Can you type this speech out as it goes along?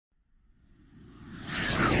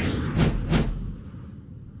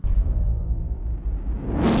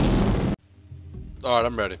Alright,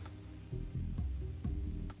 I'm ready.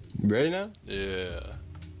 You ready now? Yeah.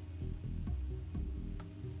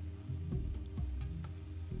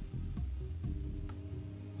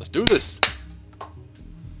 Let's do this!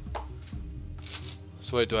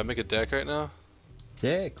 So wait, do I make a deck right now?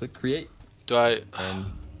 Yeah, click create. Do I... And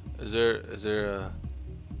Is there a...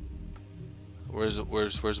 Where's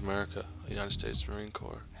America? United States Marine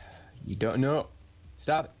Corps. you don't know.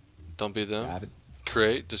 Stop it. Don't be them. Stop it.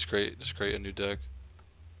 Just create a new deck.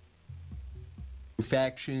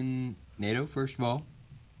 Faction NATO first of all.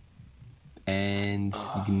 And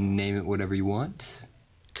you can name it whatever you want.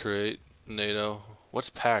 Create NATO. What's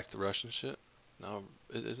packed? The Russian shit? No,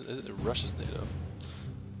 isn't Russia's NATO?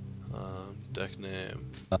 Deck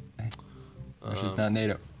name. Russia's not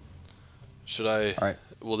NATO. Should I? Alright.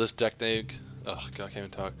 Will this deck name? Oh god, I can't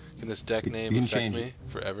even talk. Can this deck name can affect change me it.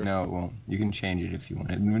 forever? No, it won't. You can change it if you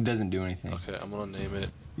want. It doesn't do anything. Okay, I'm gonna name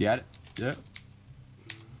it You got it? Yep.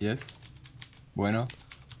 Yes. Bueno.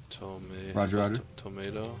 Tomato. Roger, roger.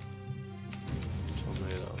 Tomato.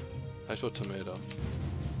 Tomato. I spell tomato.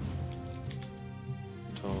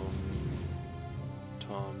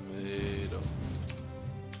 Tomato.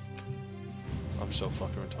 I'm so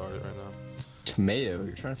fucking retarded right now. Tomato.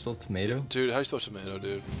 You're trying to spell tomato? Dude, how do you spell tomato,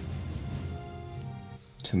 dude?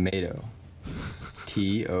 Tomato.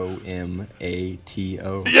 Tomato.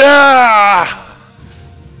 Yeah!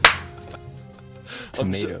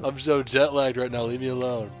 Tomato. I'm so jet lagged right now. Leave me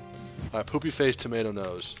alone. Alright, poopy face, tomato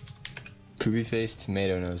nose. Poopy face,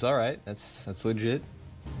 tomato nose. Alright, that's legit.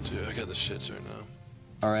 Dude, I got the shits right now.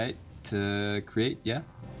 Alright, to create, yeah.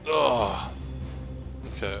 Oh.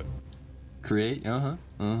 Okay. Create,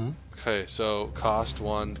 Okay, so cost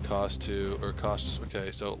 1, cost 2, or cost.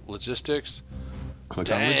 Okay, so logistics. Click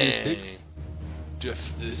Dang. on logistics. Dude,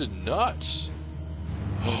 this is nuts.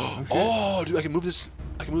 Okay. Oh, dude, I can move this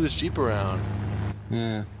Jeep around.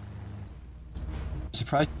 Yeah.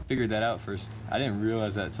 Surprised you figured that out first. I didn't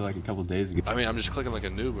realize that until like a couple days ago. I mean, I'm just clicking like a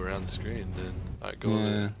noob around the screen. Then, alright, go over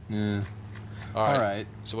Yeah, there. yeah. Alright.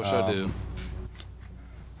 So what should I do?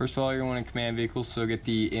 First of all, you're going to want a command vehicle, so get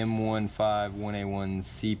the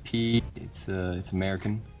M151A1CP. It's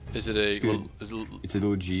American. Is it a? It's good. Is it, It's a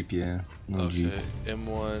little Jeep, yeah. Little okay. Jeep.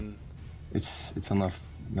 M1. It's on the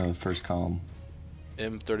first column.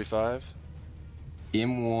 M35.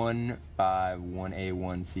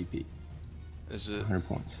 M151A1CP. Is It's it? 100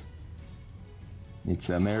 points. It's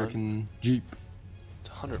an American Jeep. It's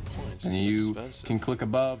 100 points. And It's you expensive. can click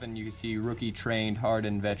above and you can see rookie, trained,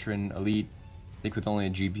 hardened, veteran, elite. I think with only a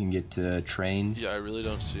Jeep you can get trained. Yeah, I really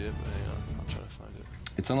don't see it, but hang on. I'll try to find it.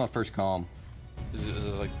 It's on the first column. Is it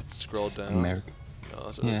like scroll It's down? America. No,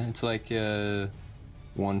 that's, Yeah, it's like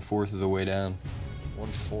 1/4 of the way down.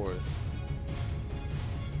 1/4.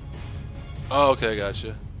 Oh, okay, I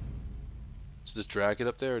gotcha. So just drag it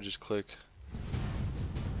up there, or just click?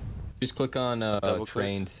 Just click on Double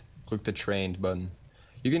trained. Click the trained button.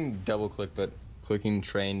 You can double click, but clicking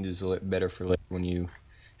trained is a little better for like when you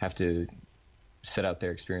have to set out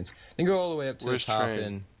their experience. Then go all the way up to Where's the top trained?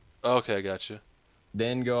 and Oh, okay, I gotcha.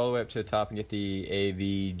 then go all the way up to the top and get the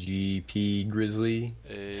AVGP Grizzly.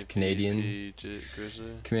 It's Canadian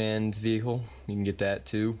Grizzly. command vehicle. You can get that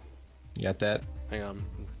too. You got that? Hang on,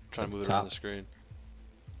 I'm trying to move it Top. around the screen.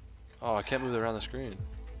 Oh, I can't move it around the screen.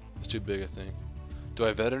 It's too big, I think. Do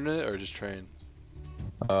I veteran it or just train?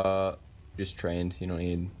 Just trained. You don't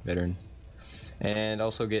need veteran. And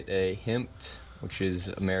also get a HIMT, which is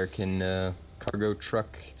American cargo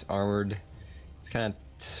truck. It's armored. It's kind of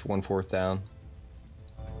 1/4 down.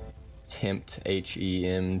 It's HIMT,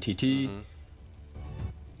 HEMTT.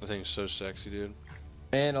 I think it's so sexy, dude.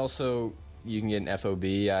 And also, you can get an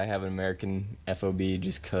FOB. I have an American FOB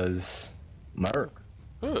just because Merc.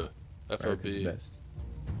 Huh. America's the FOB. best.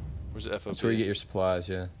 Where's the FOB? That's where you get your supplies,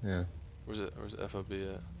 yeah. Where's the FOB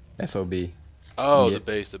at? FOB. Oh, Yeah. the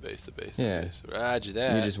base. Yeah. Roger You're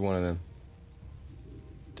that. just one of them.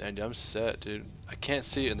 Damn, dude, I'm set, dude. I can't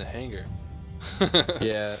see it in the hangar.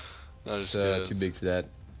 Yeah, No, it's just good. too big for that.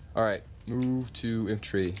 Alright, move to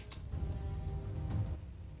infantry.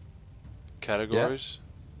 Categories?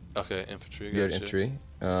 Okay, infantry. Go to Gotcha. infantry.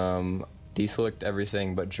 Deselect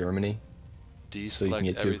everything but Germany. Deselect So you can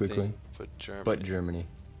get to it quickly. everything but Germany. But Germany.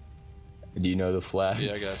 Do you know the flags?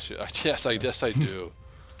 Yeah, I got you. Yes, I guess I do.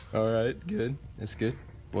 Alright, good. That's good.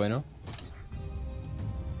 Bueno.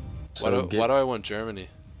 Why do I want Germany?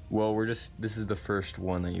 Well, this is the first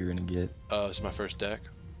one that you're gonna get. Oh, it's my first deck?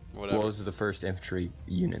 Whatever. Well, this is the first infantry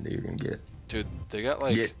unit that you're gonna get. Dude, they got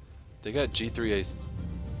like, they got G3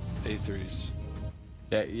 A3s.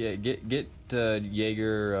 Yeah, get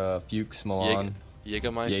Jaeger, Fuchs, Milan.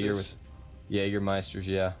 Jägermeisters? Jaeger with Jägermeisters,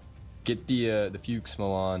 yeah. Get the Fuchs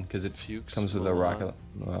Milan because it Fuchs comes with a rocket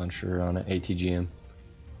launcher on it. ATGM.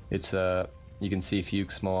 It's you can see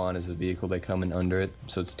Fuchs Milan is a vehicle they come in under it,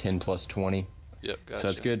 so it's 10 plus 20. Yep, gotcha. So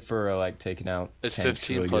it's good for like taking out. It's tanks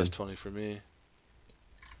 15 really plus good. 20 for me.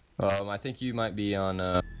 I think you might be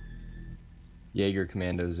on Jaeger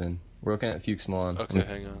Commandos. Then we're looking at Fuchs Milan. Okay,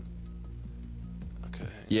 hang on. Okay.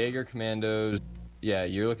 Hang Jaeger Commandos. Yeah,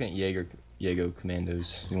 you're looking at Jaeger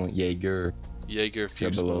Commandos. You want Jaeger. Jaeger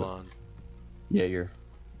Fuchs Milan. Jaeger.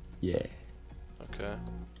 Yeah. Okay.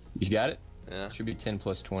 You got it? Yeah. Should be 10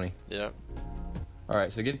 plus 20. Yep.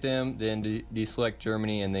 Alright, so get them, then deselect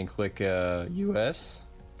Germany, and then click US,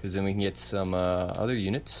 because then we can get some other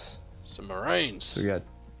units. Some Marines. So we got.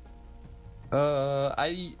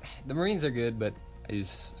 The Marines are good, but I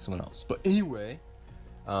use someone else. But anyway,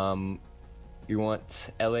 you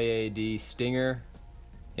want LAAD Stinger,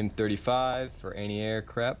 M35 for anti-air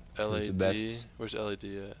crap. LAD. The best. Where's LAD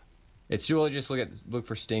at? It's really just look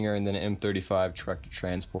for Stinger and then an M35 truck to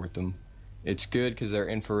transport them. It's good because they're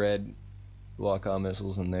infrared lock-on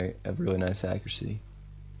missiles and they have really nice accuracy.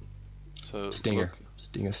 So Stinger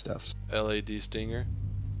stuff. LAD Stinger.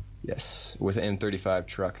 Yes, with an M35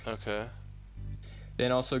 truck. Okay.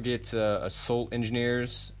 Then also get Assault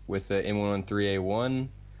Engineers with the M113A1,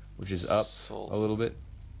 which is up a little bit.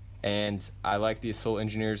 And I like the Assault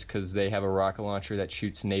Engineers because they have a rocket launcher that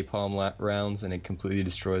shoots napalm rounds and it completely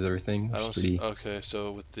destroys everything. Okay,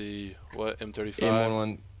 so with the what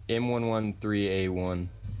M35? M113A1.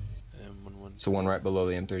 It's the one right below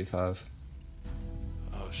the M35.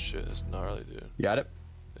 Oh shit, that's gnarly, dude. You got it?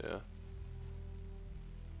 Yeah.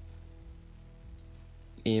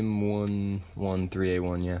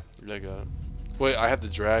 M113A1, yeah. Yeah, I got it. Wait, I have the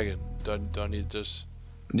Dragon. Do I need this?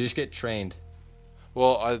 Just get trained.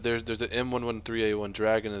 Well, there's an M113A1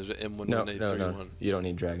 Dragon and there's an M11831. No. You don't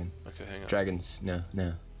need Dragon. Okay, hang on. Dragons, no.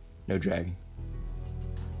 No Dragon.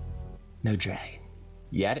 No Dragon.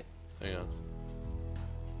 You got it? Hang on.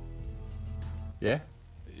 Yeah?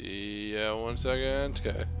 Yeah, 1 second.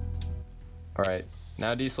 Okay. Alright,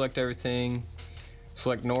 now deselect everything.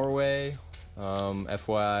 Select Norway.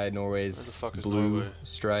 FYI, Norway's blue Norway?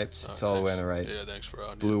 stripes. It's all the way on the right. Yeah, thanks,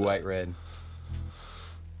 bro. Blue, white, red.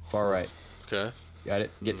 Far right. Okay. Got it?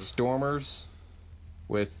 Get Stormers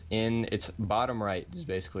it's bottom right is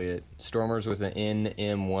basically it. Stormers with an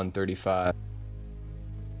NM135.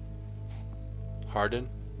 Harden?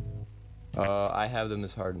 I have them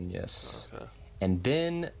as Harden, yes. Okay. And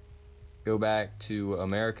then go back to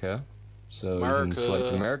America. So you can select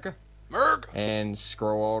America. And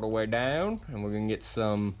scroll all the way down, and we're gonna get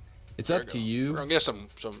some. It's up to you. We're gonna get some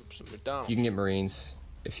McDonald's. You can get Marines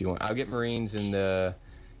if you want. I'll get Marines in the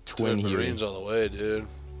Twin Huey. Marines all the way, dude.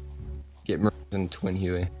 Get Marines in Twin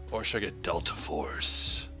Huey. Or should I get Delta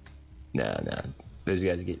Force? Nah. Those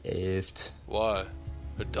guys get effed. Why?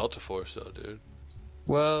 They're Delta Force though, dude.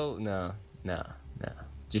 Well, no.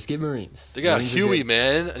 Just get Marines. They got Marines Huey,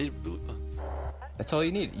 man. I need. That's all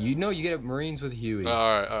you need. You get Marines with Huey.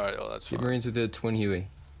 All right. Oh, that's fine. Get Marines with the Twin Huey.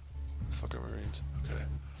 Fucking Marines. Okay.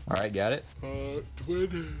 All right, got it. Twin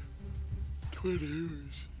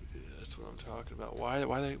Hueys. Yeah, that's what I'm talking about. Why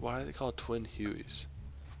do they call it Twin Hueys?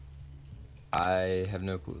 I have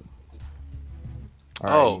no clue.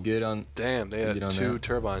 All right, good on. Damn, they had 2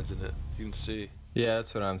 turbines in it. You can see. Yeah,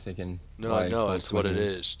 that's what I'm thinking. No, I know. That's what it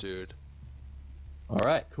is, dude. All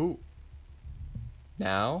right, cool.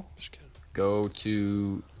 Now, Just kidding. go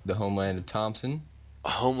to the homeland of Thompson.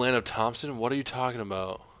 Homeland of Thompson? What are you talking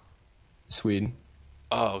about? Sweden.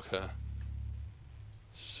 Oh, okay.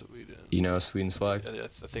 Sweden. You know Sweden's flag? Yeah,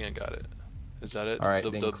 I think I got it. Is that it? All right, the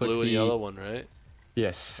then click blue and yellow one, right?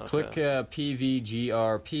 Yes. Okay. Click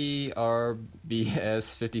PVGRP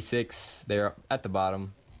RBS 56. They're at the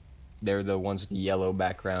bottom. They're the ones with the yellow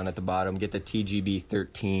background at the bottom. Get the TGB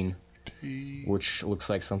 13, which looks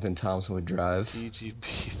like something Thompson would drive. TGB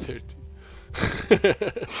 13.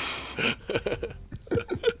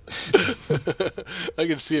 I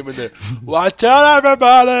can see him in there. Watch out,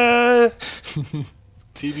 everybody!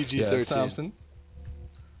 TBG 13. Thompson.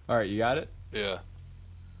 All right, you got it? Yeah.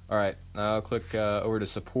 All right, now click over to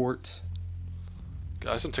support.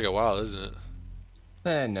 That's gonna take a while, isn't it?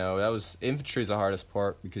 No, infantry is the hardest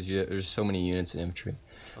part because there's so many units in infantry.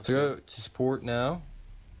 Okay. So go to support now.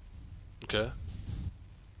 Okay.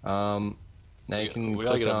 Now you can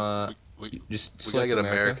click on. Just select we gotta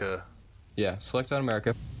get America. Yeah, select on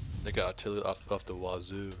America. They got artillery off the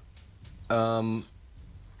wazoo.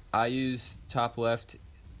 I use top left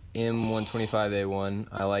M125A1.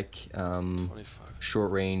 I like 25.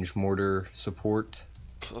 short range mortar support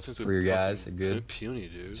for your guys. Good. Puny,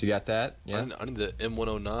 dude. So you got that? Yeah. I need the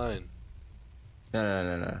M109.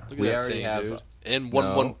 No. Look at We that already thing, have. dude.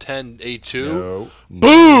 N1110A2. No.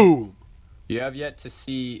 Boom! You have yet to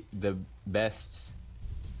see the best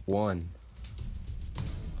one.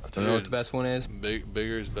 Don't know what the best one is?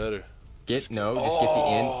 Bigger is better. Just get the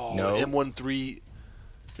N. No. M13,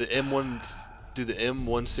 the M1, dude, the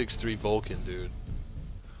M163 Vulcan, dude.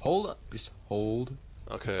 Hold up. Just hold.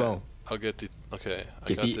 Okay. Phone. I'll get the. Okay. I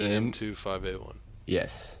Get got the the M- M25A1.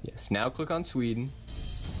 Yes. Now click on Sweden.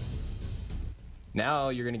 Now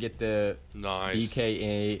you're gonna get the Nice.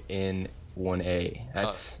 BKA in 1A.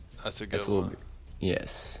 That's a good that's a little one. bit.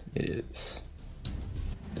 Yes, it is.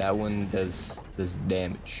 That one does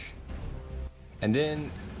damage. And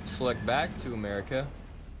then select back to America.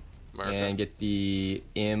 And get the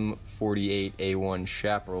M48A1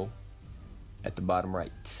 Chaparral at the bottom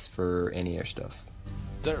right for anti-air stuff.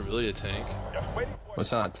 Is that really a tank? Well,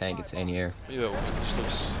 it's not a tank, it's anti-air. Yeah, it just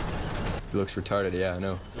looks. It looks retarded, yeah, I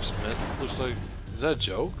know. Looks like. Is that a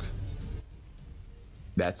joke?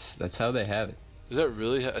 That's how they have it. Is that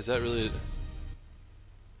really?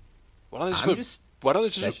 Why don't they just I'm put? just- Why don't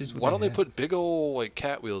that's just what Why don't they they put big ol' like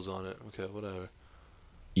cat wheels on it? Okay, whatever.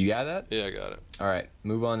 You got that? Yeah, I got it. Alright,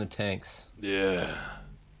 move on to tanks. Yeah.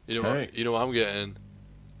 You know what? Tanks. You know what I'm getting?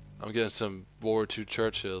 I'm getting some World War II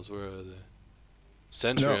Churchills. Where are they?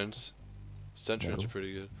 Centurions. Centurions No. are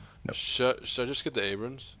pretty good. No. Should I just get the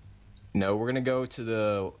Abrams? No, we're gonna go to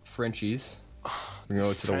the Frenchies. We're gonna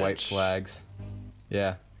go to the white French. flags.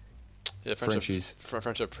 Yeah, Yeah, Frenchies.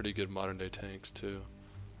 French have pretty good modern day tanks too.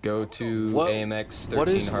 Go to What- AMX 13 What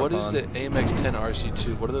is Harpon. the AMX-10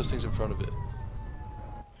 RC2? What are those things in front of it?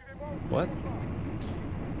 What?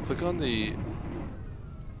 Click on the.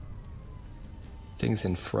 Things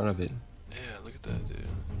in front of it. Yeah, look at that, dude.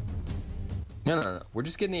 No. We're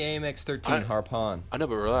just getting the AMX 13 Harpon. I know,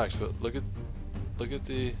 but relax. But look at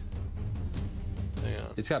the. Hang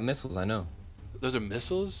on. It's got missiles, I know. Those are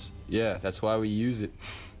missiles? Yeah, that's why we use it.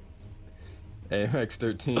 AMX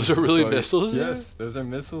 13. Those are really That's why missiles? Yes, those are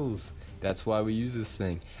missiles. That's why we use this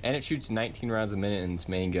thing. And it shoots 19 rounds a minute in its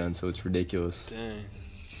main gun, so it's ridiculous. Dang.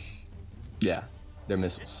 Yeah, they're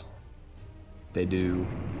missiles.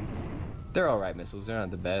 They're alright missiles, they're not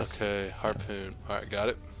the best. Okay, harpoon. Alright, got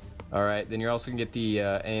it. Alright, then you're also gonna get the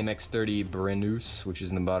AMX 30 Brennus, which is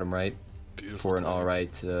in the bottom right, Beautiful. for an tank.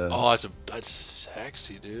 alright. Oh, that's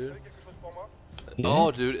sexy, dude. Yeah.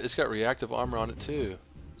 Oh, dude, it's got reactive armor on it too. You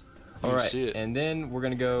can Alright, see it. and then we're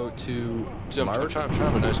gonna go to Dude, I'm Mark. trying to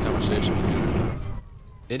have a nice conversation with you right now.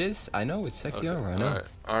 It is, I know, it's sexy Okay, armor, I know. alright,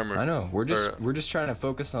 armor. I know, we're Or, just trying to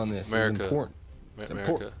focus on this. America. It's important. It's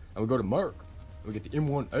America. important. And we go to Mark. We get the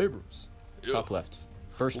M1 Abrams. Yeah. Top left.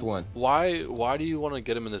 First one. Why do you want to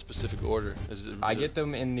get them in this specific order? I get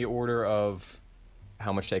them in the order of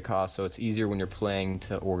how much they cost, so it's easier when you're playing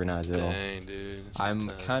to organize it all. Dang, dude. it's I'm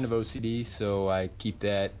intense. kind of OCD, so I keep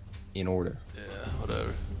that in order. Yeah,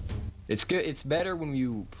 whatever. It's good. It's better when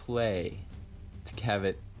you play to have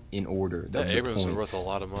it in order. The Abrams are worth a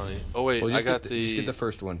lot of money. Oh wait, Well, I got just get the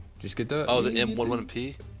first one. Just get the. Oh, the you get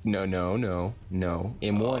M11P. No. M1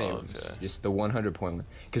 Oh, Abrams. okay. Just the 100-point one.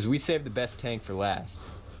 Because we saved the best tank for last.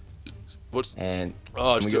 What's? And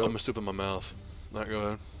Oh, we I'm go- gonna soup in my mouth. Alright, go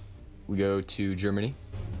ahead. we go to Germany.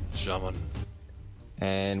 Shaman.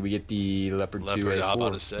 And we get the Leopard 2 Leopard. I'm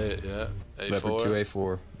about A4. to say it. Yeah. A4. Leopard 2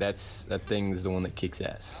 A4. That thing's the one that kicks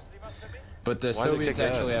ass. But the Why does it Soviets kick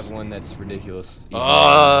actually ass? have one that's ridiculous.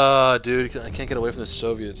 Ah, dude, I can't get away from the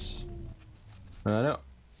Soviets. I know.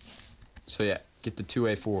 So yeah, get the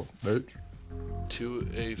 2A4. Bitch.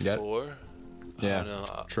 2A4. Yeah. Oh,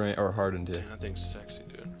 no. Train or hardened it. Dang, that thing's sexy,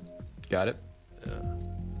 dude. Got it. Yeah.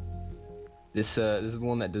 This is the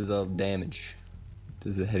one that does all the damage.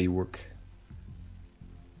 Does the heavy work.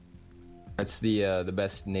 That's the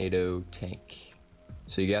best NATO tank.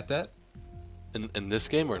 So you got that? In this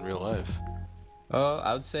game or in real life?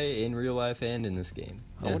 I would say in real life and in this game.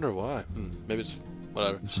 I Yeah. wonder why. Maybe it's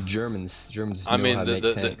whatever. It's Germans. Germans know I mean, how to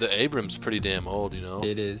make tanks. the Abrams pretty damn old, you know.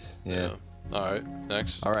 It is. Yeah. All right,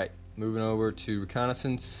 next. All right. Moving over to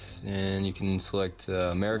reconnaissance, and you can select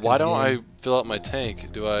Americans. Why don't again. I fill out my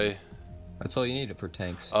tank? Do I? That's all you need for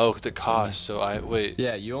tanks. Oh, the cost. So I wait.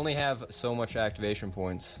 Yeah, you only have so much activation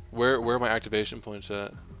points. Where are my activation points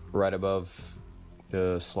at? Right above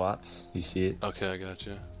the slots. You see it? Okay, I got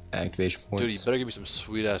you. Activation points. Dude, you better give me some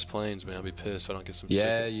sweet ass planes, man. I'll be pissed if I don't get some.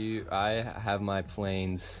 Yeah, sick- I have my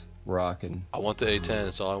planes rocking. I want the A10.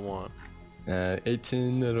 That's all I want.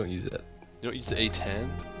 A10, I don't use that. You don't use the A10?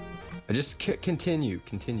 I just continue.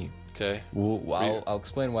 Okay. I'll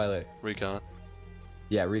explain why later. Recon.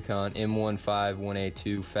 Yeah, recon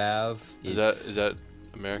M151A2 FAV. Is that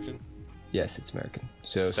American? Yes, it's American.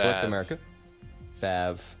 So select Fav. America.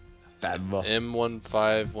 FAV. Fab.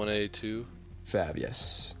 M151A2. Fab,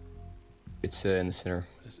 yes. It's in the center.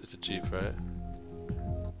 It's a Jeep, right?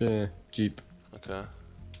 Yeah, Jeep. Okay.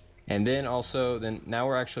 And then also, now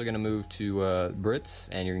we're actually gonna move to Brits,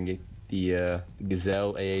 and you're gonna get the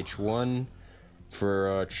Gazelle AH1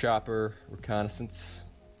 for chopper reconnaissance.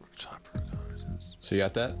 Chopper reconnaissance. So you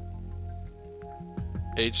got that?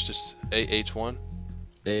 Just AH1.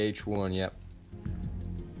 AH1, yep.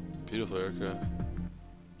 Beautiful aircraft.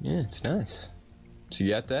 Yeah, it's nice. So you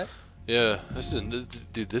got that? Yeah,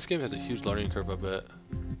 dude. This game has a huge learning curve, I bet.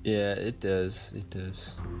 Yeah, it does. It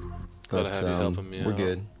does. Glad to have you helping me we're out.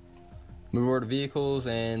 good. Move over to vehicles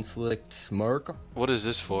and select Mark. What is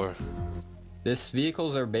this for? This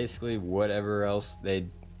vehicles are basically whatever else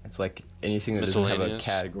it's like anything that doesn't have a Miscellaneous?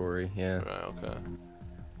 Category. Yeah. Right. Okay.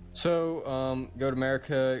 So go to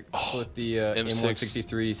America, select the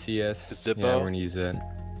M163 CS. The Zippo? Yeah, we're gonna use that.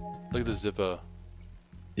 Look at the Zippo.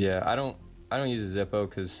 Yeah, I don't use a Zippo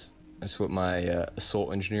because that's what my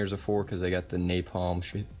assault engineers are for, because they got the napalm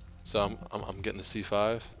shit. So I'm getting the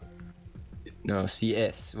C5. No,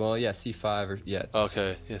 CS. Well, yeah, C5 or yeah. It's,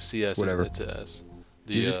 Okay. Yeah, CS. whatever. It's a S.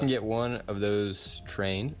 You're just gonna get one of those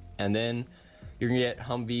trained, and then you're gonna get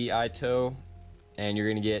Humvee ITO, and you're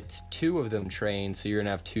gonna get 2 of them trained. So you're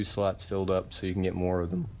gonna have 2 slots filled up, so you can get more of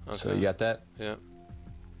them. Okay. So you got that? Yeah.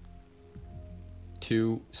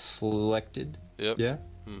 2 selected. Yep. Yeah.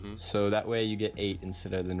 Mhm. So that way you get 8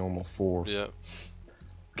 instead of the normal 4. Yep.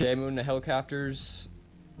 Okay, moving to helicopters.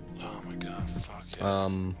 Oh my God. Fuck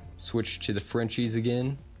yeah. Switch to the Frenchies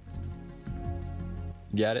again.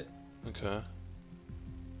 Got it? Okay.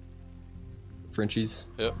 Frenchies.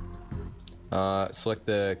 Yep. Select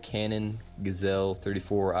the Canon Gazelle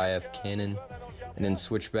 34 IF Canon, and then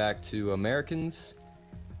switch back to Americans,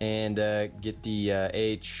 and get the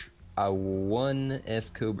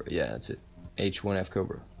H1F Cobra. Yeah, that's it. H1F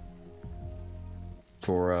Cobra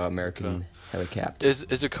for American helicopter. Is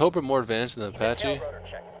the Cobra more advanced than the Apache?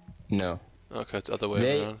 No. Okay, it's the other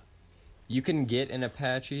way around. You can get an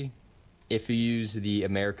Apache if you use the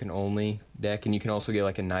American only deck, and you can also get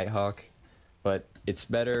like a Nighthawk, but it's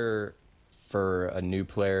better for a new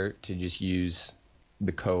player to just use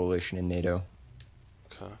the Coalition and NATO.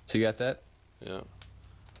 Okay. So you got that? Yeah.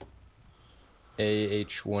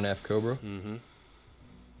 AH1F Cobra? Mm-hmm.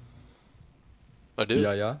 I do.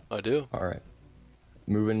 Yeah. I do. All right.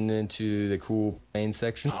 Moving into the cool plane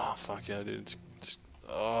section. Oh, fuck yeah, dude.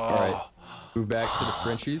 Oh. All right. Move back to the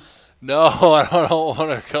Frenchies. No, I don't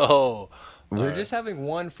want to go. We're just having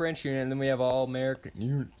one French unit, and then we have all American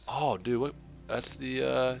units. Oh, dude, what? That's the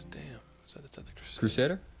damn. Is that the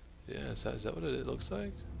Crusader? Yeah, is that what it looks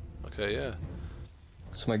like? Okay, yeah.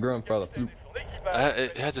 It's my grandfather.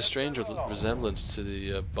 It has a strange resemblance to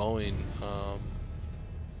the Boeing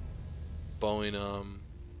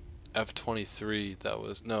F-23. That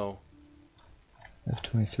was no.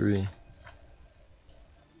 F-23.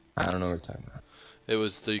 I don't know what you're talking about. It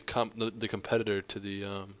was the competitor to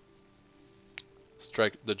the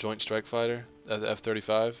Joint Strike Fighter, the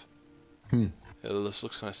F-35. Hmm. Yeah, this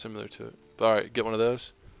looks kind of similar to it. But, all right, get one of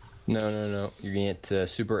those. No. You're gonna get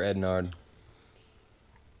Super Etnard.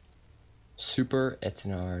 Super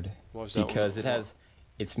Etnard. What was that because one? it has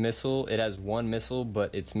its missile. It has one missile,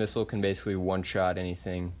 but its missile can basically one-shot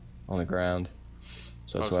anything on the ground.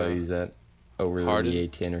 So that's why I use that over Hardened? the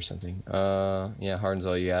A-10 or something. Yeah, Harden's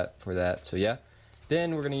all you got for that. So yeah.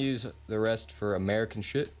 Then we're gonna use the rest for American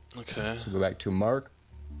shit. Okay. So go back to Mark.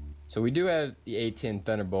 So we do have the A-10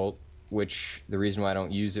 Thunderbolt, which the reason why I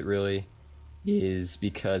don't use it really is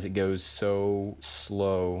because it goes so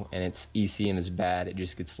slow and its ECM is bad. It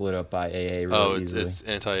just gets lit up by AA really easily. It's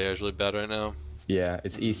anti-air is really bad right now. Yeah,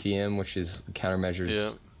 it's ECM, which is countermeasures.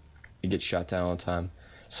 Yeah. It gets shot down all the time.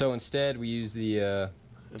 So instead, we use the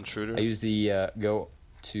Intruder. I use the go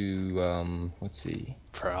to let's see.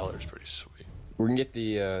 Prowler's pretty sweet. We're gonna get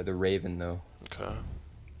the Raven though. Okay.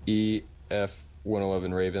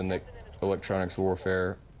 EF-111 Raven, the electronics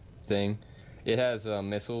warfare thing. It has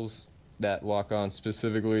missiles that lock on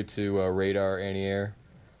specifically to radar anti-air,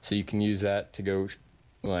 so you can use that to go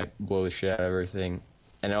like blow the shit out of everything.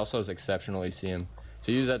 And it also has exceptional ECM,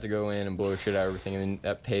 so you use that to go in and blow the shit out of everything, and then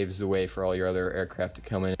that paves the way for all your other aircraft to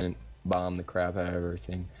come in and bomb the crap out of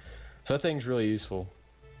everything. So that thing's really useful.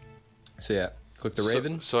 So yeah, click the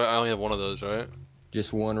Raven. So I only have one of those, right?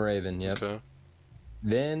 Just one Raven. Yep. Okay.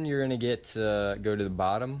 Then you're gonna get go to the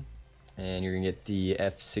bottom, and you're gonna get the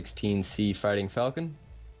F-16C Fighting Falcon.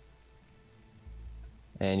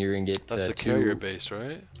 And you're gonna get that's the carrier base,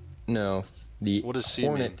 right? No, the what does C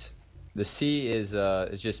Hornet. mean? The C is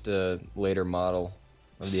just a later model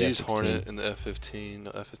of the C's F-16. Hornet and the F-15.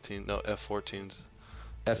 No, F-15. No, F-14's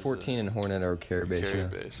F-14 and Hornet are carrier base. Carrier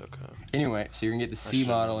Yeah. base, okay. Anyway, so you're gonna get the C should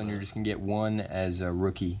model, know and you're that. just gonna get one as a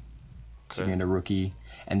rookie. So Okay. you're gonna get a rookie,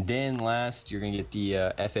 and then last you're gonna get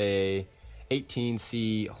the FAA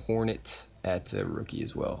 18C Hornet at rookie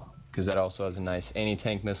as well, because that also has a nice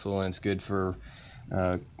anti-tank missile, and it's good for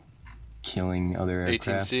killing other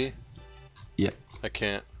aircraft. 18C? Yep. I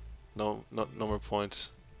can't. No more points.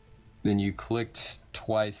 Then you clicked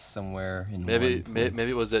twice somewhere in Maybe one place.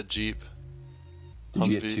 maybe it was that Jeep. Did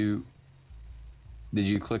you get Humvee. 2? Did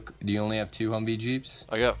you click? Do you only have 2 Humvee Jeeps?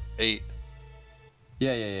 I got 8.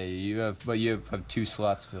 Yeah. You have, but you have 2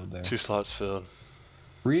 slots filled there. 2 slots filled.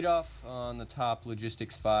 Read off on the top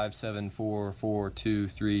logistics 5, 7, 4, 4, 2,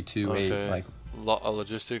 3, 2, 8. Okay. Like,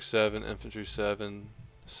 Logistics 7, infantry 7,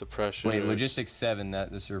 suppression. wait, logistics 7.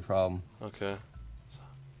 That's your problem. Okay.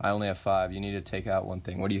 I only have 5. You need to take out one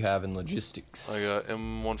thing. What do you have in logistics? I got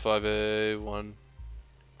M15A, 1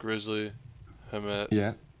 Grizzly, Hemet.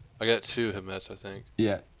 Yeah. I got 2 Hemets, I think.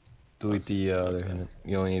 Yeah. Delete the other Hemmet.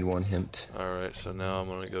 You only need 1 Hemt. All right, so now I'm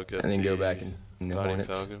gonna go get And then the go back and the Fighting Hornet.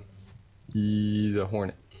 Falcon. The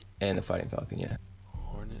Hornet. And the Fighting Falcon, yeah.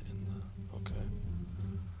 Hornet and the okay.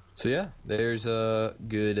 So yeah, there's a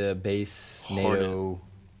good base NATO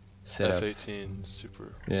setup. F-18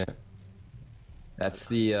 super. Yeah.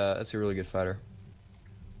 That's a really good fighter.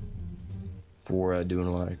 For doing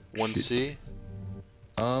a lot of 1C.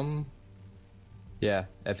 Yeah,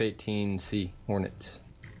 F-18C Hornet.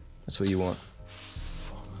 That's what you want.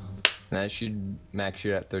 And that should max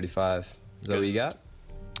you at 35. Is that what you got?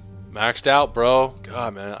 Maxed out, bro.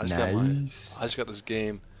 God, man, I Nice. just got this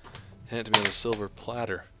game handed to me on a silver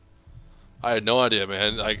platter. I had no idea,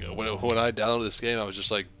 man. Like when I downloaded this game, I was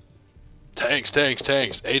just like, tanks,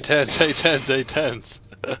 A10s, A10s.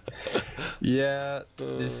 Yeah,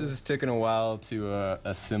 this has taken a while to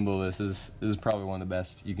assemble. This is probably one of the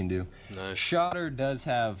best you can do. Nice. Shotter does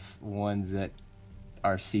have ones that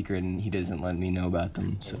are secret, and he doesn't let me know about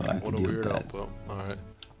them, so I have to What a deal with weirdo. that. Well, all right.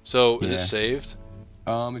 So is Yeah. it saved?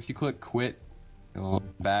 If you click quit, it'll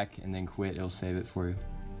back, and then quit, it'll save it for you.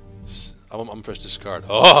 I'm gonna press discard.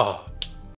 Oh,